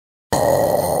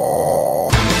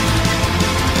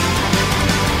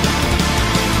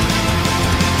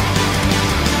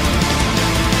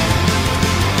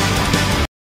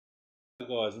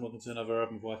and welcome to another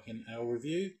Urban Viking Ale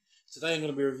review. Today I'm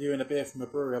going to be reviewing a beer from a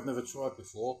brewery I've never tried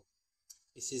before.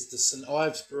 This is the St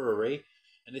Ives Brewery,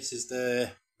 and this is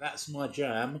the That's My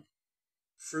Jam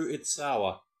Fruited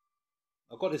Sour.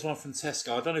 I got this one from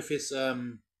Tesco. I don't know if it's a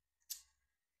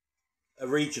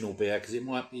regional beer, because it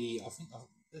might be,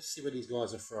 let's see where these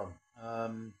guys are from.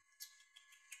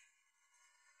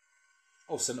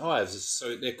 St Ives,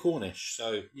 so they're Cornish,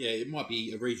 so yeah, it might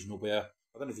be a regional beer.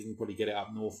 I don't know if you can probably get it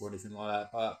up north or anything like that,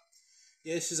 but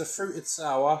yeah, this is a fruited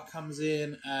sour, comes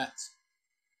in at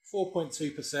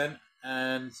 4.2%,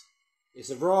 and it's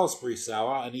a raspberry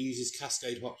sour, and it uses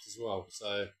Cascade hops as well.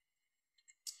 So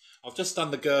I've just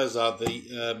done the Gurza,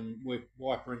 with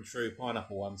Wiper and True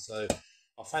pineapple one, so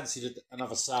I fancied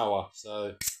another sour,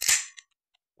 so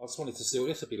I just wanted to see what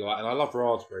this would be like, and I love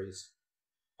raspberries.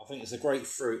 I think it's a great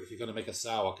fruit if you're going to make a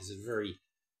sour, because it's very,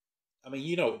 I mean,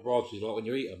 you know what raspberries are like when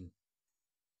you eat them.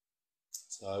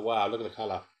 So, wow, look at the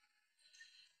colour.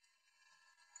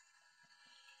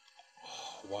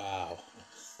 Oh, wow.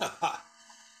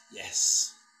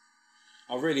 Yes.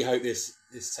 I really hope this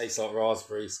tastes like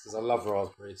raspberries, because I love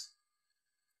raspberries.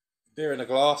 Beer in a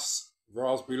glass,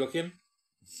 raspberry looking,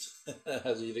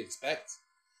 as you'd expect.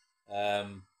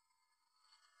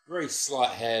 Very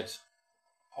slight head,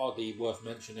 hardly worth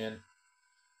mentioning,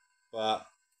 but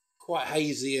quite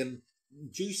hazy and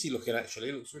juicy looking. Actually,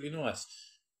 it looks really nice.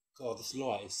 God, this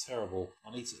light is terrible.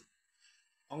 I'm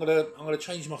gonna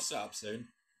change my setup soon,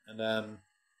 and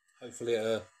hopefully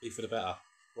it'll be for the better.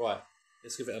 Right,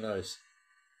 let's give it a nose.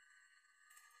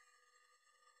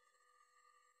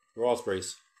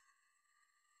 Raspberries.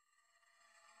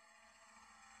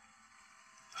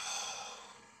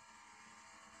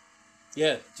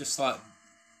 Yeah, just like,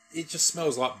 it just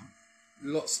smells like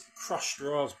lots of crushed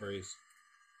raspberries.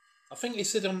 I think they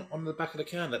said on the back of the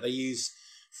can that they use,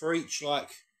 for each like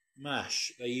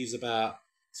mash, they use about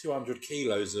 200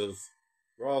 kilos of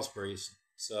raspberries.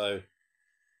 So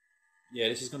yeah,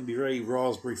 this is going to be very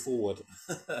raspberry forward.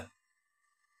 I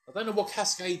don't know what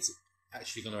Cascade's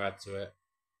actually going to add to it,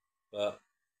 but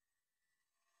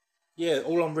yeah,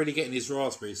 all I'm really getting is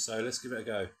raspberries. So let's give it a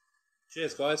go.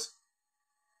 Cheers, guys.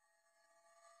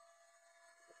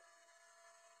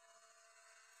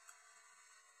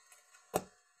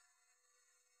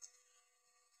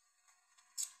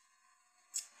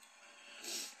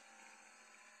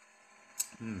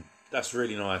 That's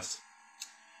really nice.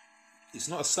 It's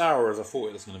not as sour as I thought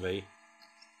it was going to be,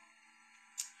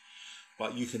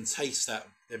 but you can taste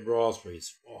them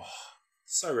raspberries. Oh,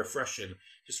 so refreshing.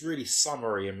 Just really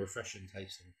summery and refreshing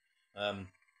tasting.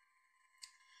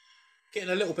 Getting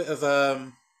a little bit of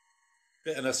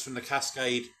bitterness from the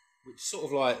Cascade, which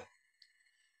sort of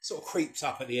creeps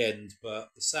up at the end, but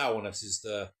the sourness is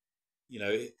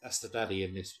that's the daddy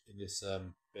in this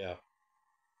beer.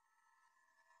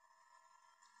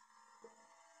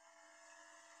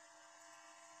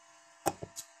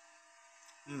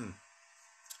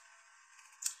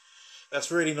 That's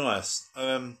really nice.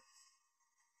 Like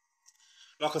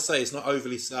I say, it's not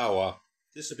overly sour.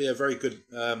 This would be a very good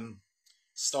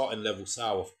starting level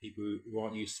sour for people who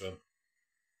aren't used to them.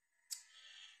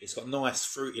 It's got nice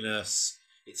fruitiness.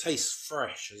 It tastes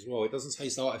fresh as well. It doesn't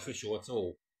taste artificial at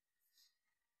all.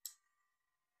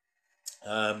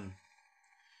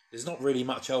 There's not really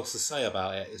much else to say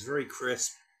about it. It's very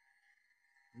crisp.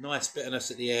 Nice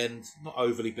bitterness at the end. Not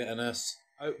overly bitterness.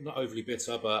 Not overly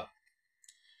bitter, but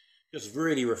just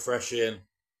really refreshing.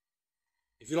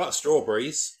 If you like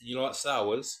strawberries and you like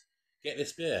sours, get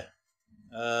this beer.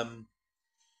 There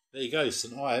you go,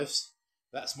 St Ives.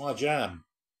 That's my jam.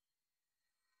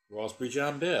 Raspberry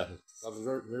jam beer.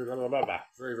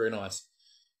 Very, very nice.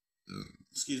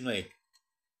 Excuse me.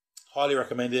 Highly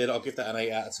recommended. I'll give that an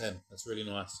 8 out of 10. That's really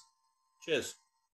nice. Cheers.